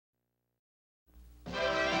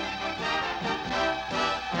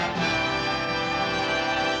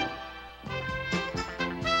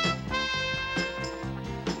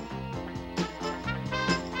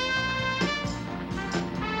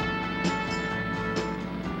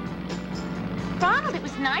Ronald, it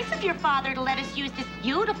was nice of your father to let us use this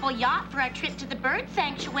beautiful yacht for our trip to the bird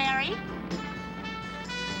sanctuary.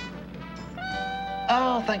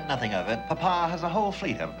 Oh, think nothing of it. Papa has a whole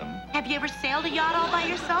fleet of them. Have you ever sailed a yacht all by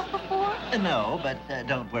yourself before? No, but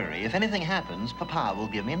don't worry. If anything happens, Papa will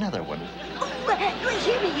give me another one. Oh,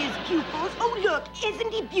 here he is, pupils. Oh, look,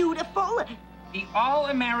 isn't he beautiful? The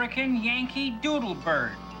all-American Yankee Doodle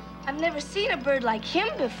Bird. I've never seen a bird like him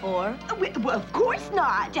before. Well, of course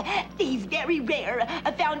not. He's very rare,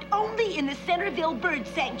 found only in the Centerville Bird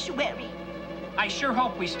Sanctuary. I sure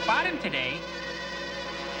hope we spot him today.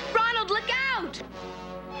 Ronald, look out!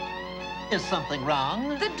 Is something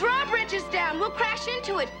wrong? The drawbridge is down. We'll crash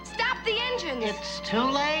into it. Stop the engines. It's too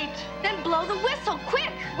late. Then blow the whistle,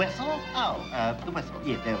 quick. Whistle? Oh, the whistle.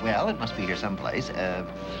 Yeah, well, it must be here someplace.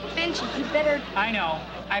 Benji, you better... I know.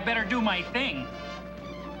 I better do my thing.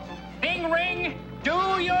 Thing ring,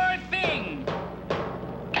 do your thing.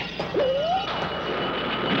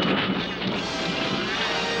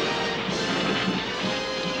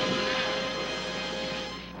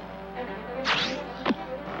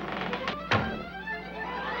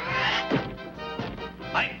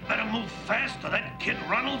 I better move fast or that kid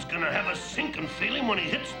Ronald's gonna have a sinking feeling when he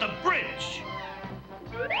hits the bridge.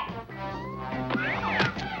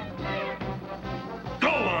 Go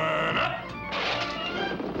on up.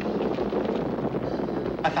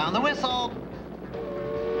 I found the whistle.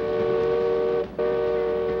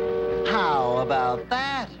 How about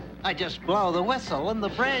that? I just blow the whistle and the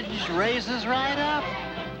bridge raises right up.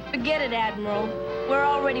 Forget it, Admiral. We're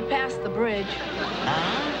already past the bridge.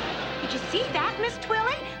 Huh? Did you see that, Miss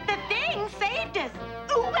Twilly? The thing saved us.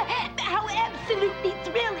 Oh, how absolutely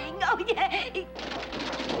thrilling. Oh, yeah.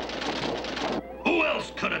 Who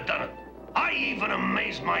else could have done it? I even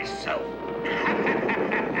amaze myself.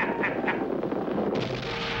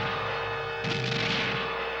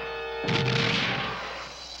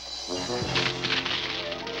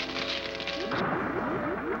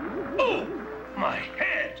 Oh, my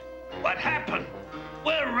head. What happened?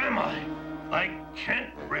 Where am I? I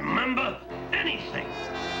can't remember anything.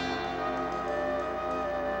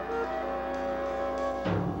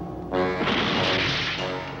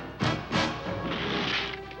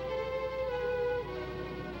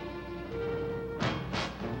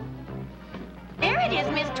 There it is,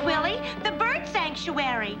 Miss Twilly, the bird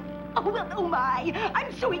sanctuary. Oh, well, oh, my.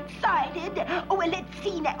 I'm so excited. Oh, well, let's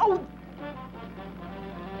see now. Oh,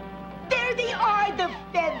 there they are, the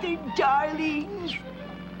feathered darlings.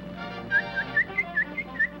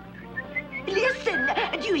 Listen,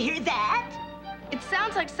 do you hear that? It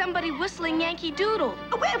sounds like somebody whistling Yankee Doodle.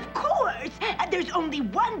 Well, of course. There's only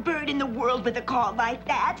one bird in the world with a call like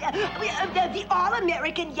that. The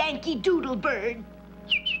all-American Yankee Doodle bird.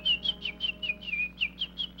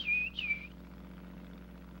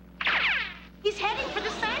 He's heading for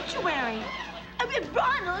the sanctuary.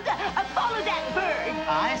 Ronald, follow that bird.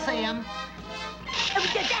 I see him.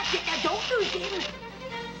 That's it. Now, don't lose him.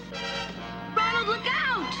 Ronald, look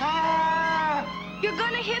out! Ah! You're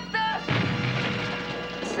gonna hit the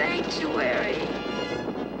sanctuary.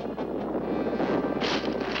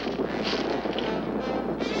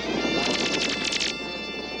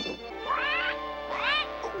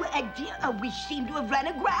 We seem to have run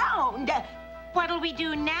aground. What'll we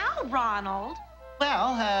do now, Ronald?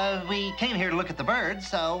 Well, we came here to look at the birds,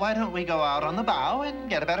 so why don't we go out on the bow and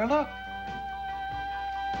get a better look?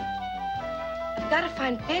 I've got to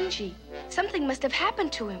find Benji. Something must have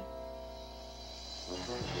happened to him.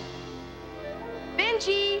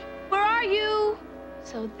 Benji, where are you?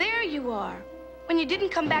 So there you are. When you didn't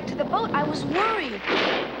come back to the boat, I was worried.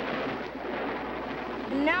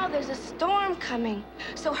 And now there's a storm coming.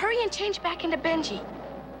 So hurry and change back into Benji.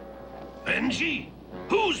 Benji?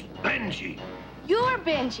 Who's Benji? You're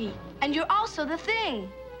Benji, and you're also the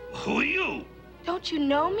thing. Who are you? Don't you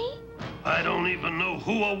know me? I don't even know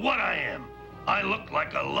who or what I am. I look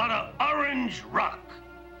like a lot of orange rock.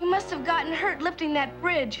 You must have gotten hurt lifting that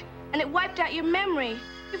bridge, and it wiped out your memory.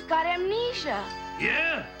 You've got amnesia.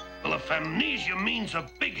 Yeah? Well, if amnesia means a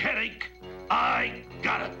big headache, I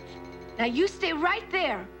got it. Now you stay right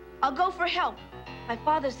there. I'll go for help. My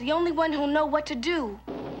father's the only one who'll know what to do.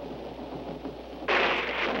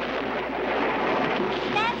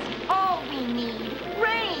 That's all we need.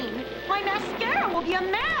 Rain. My mascara will be a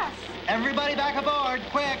mess. Everybody back aboard,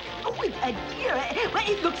 quick. Oh, dear. Well,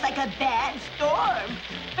 it looks like a bad storm.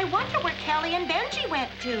 I wonder where Kelly and Benji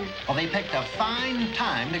went to. Well, they picked a fine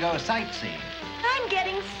time to go sightseeing. I'm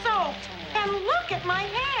getting soaked. And look at my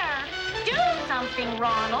hair. Do something,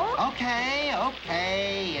 Ronald. Okay.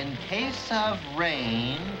 In case of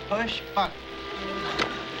rain, push button.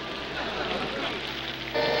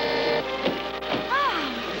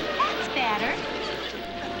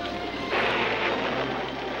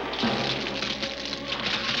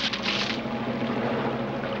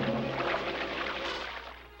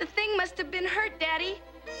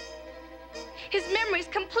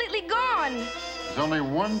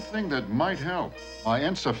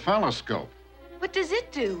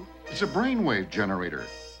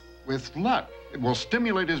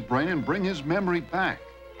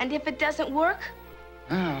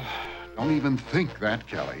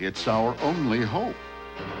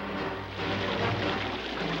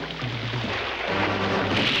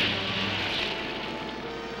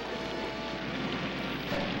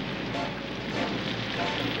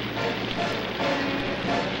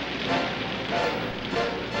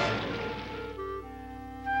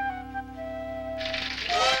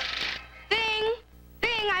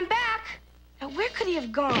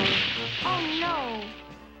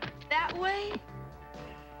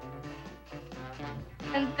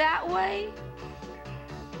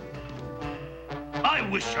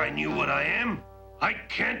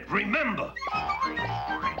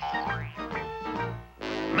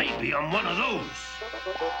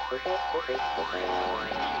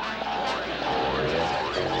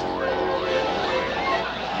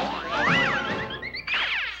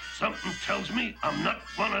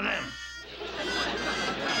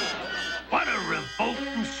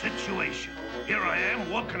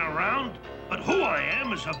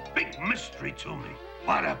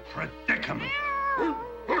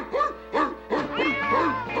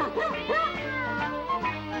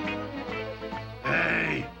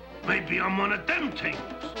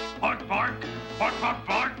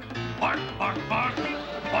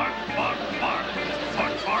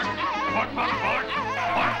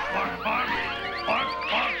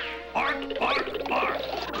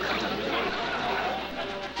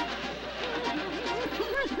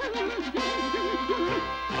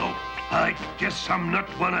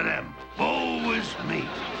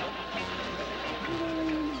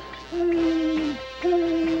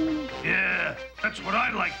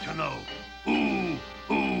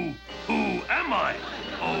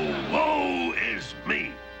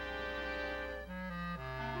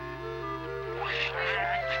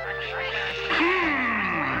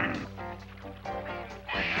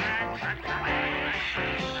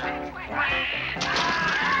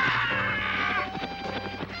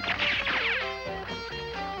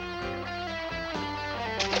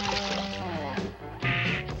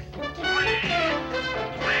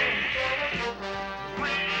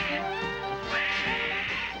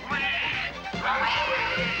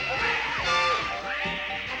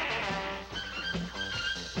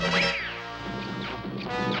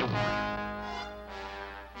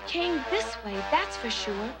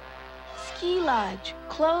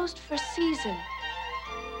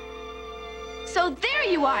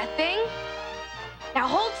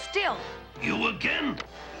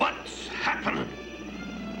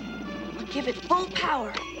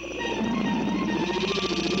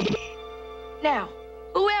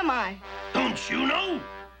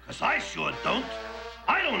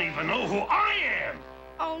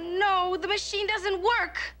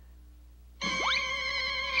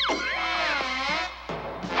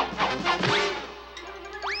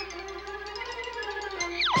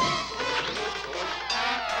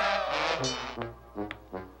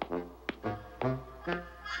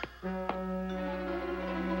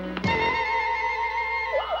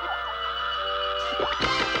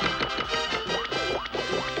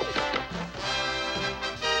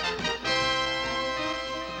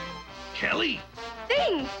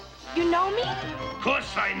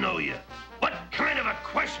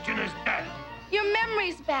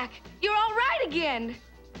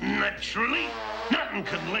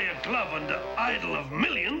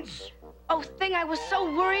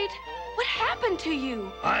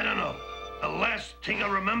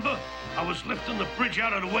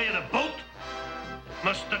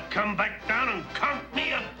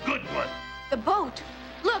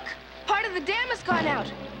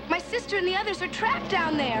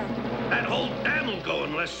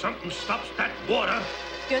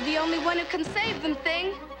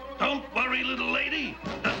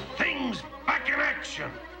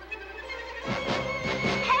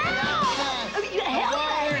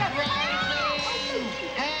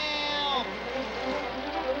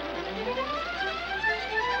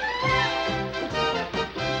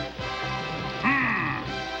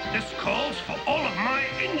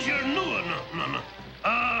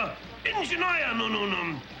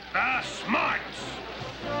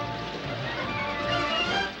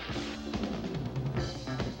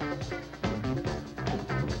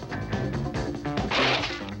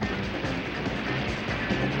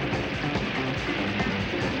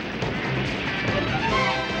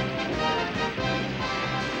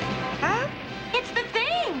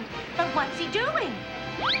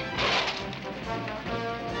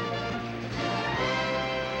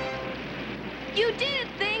 You did it,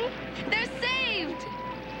 Thing. They're saved.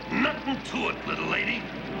 Nothing to it, little lady.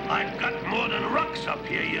 I've got more than rocks up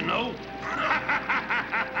here, you know.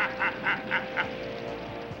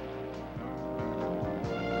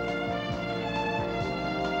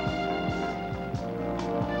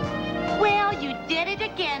 Well, you did it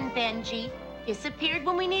again, Benji. Disappeared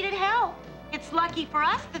when we needed help. It's lucky for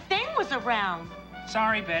us the thing was around.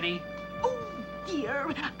 Sorry, Betty. Oh, dear.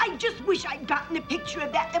 I just wish I'd gotten a picture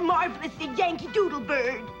of that marvelous Yankee Doodle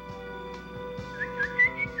bird.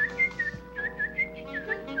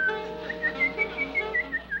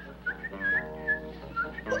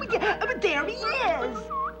 Oh, yeah, but there he is.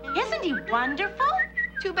 Isn't he wonderful?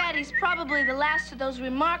 Too bad he's probably the last of those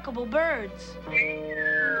remarkable birds.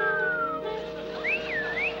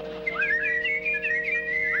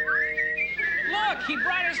 Look, he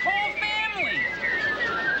brought his whole family.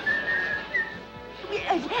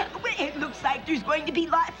 It looks like there's going to be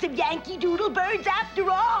lots of Yankee Doodle birds after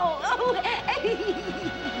all.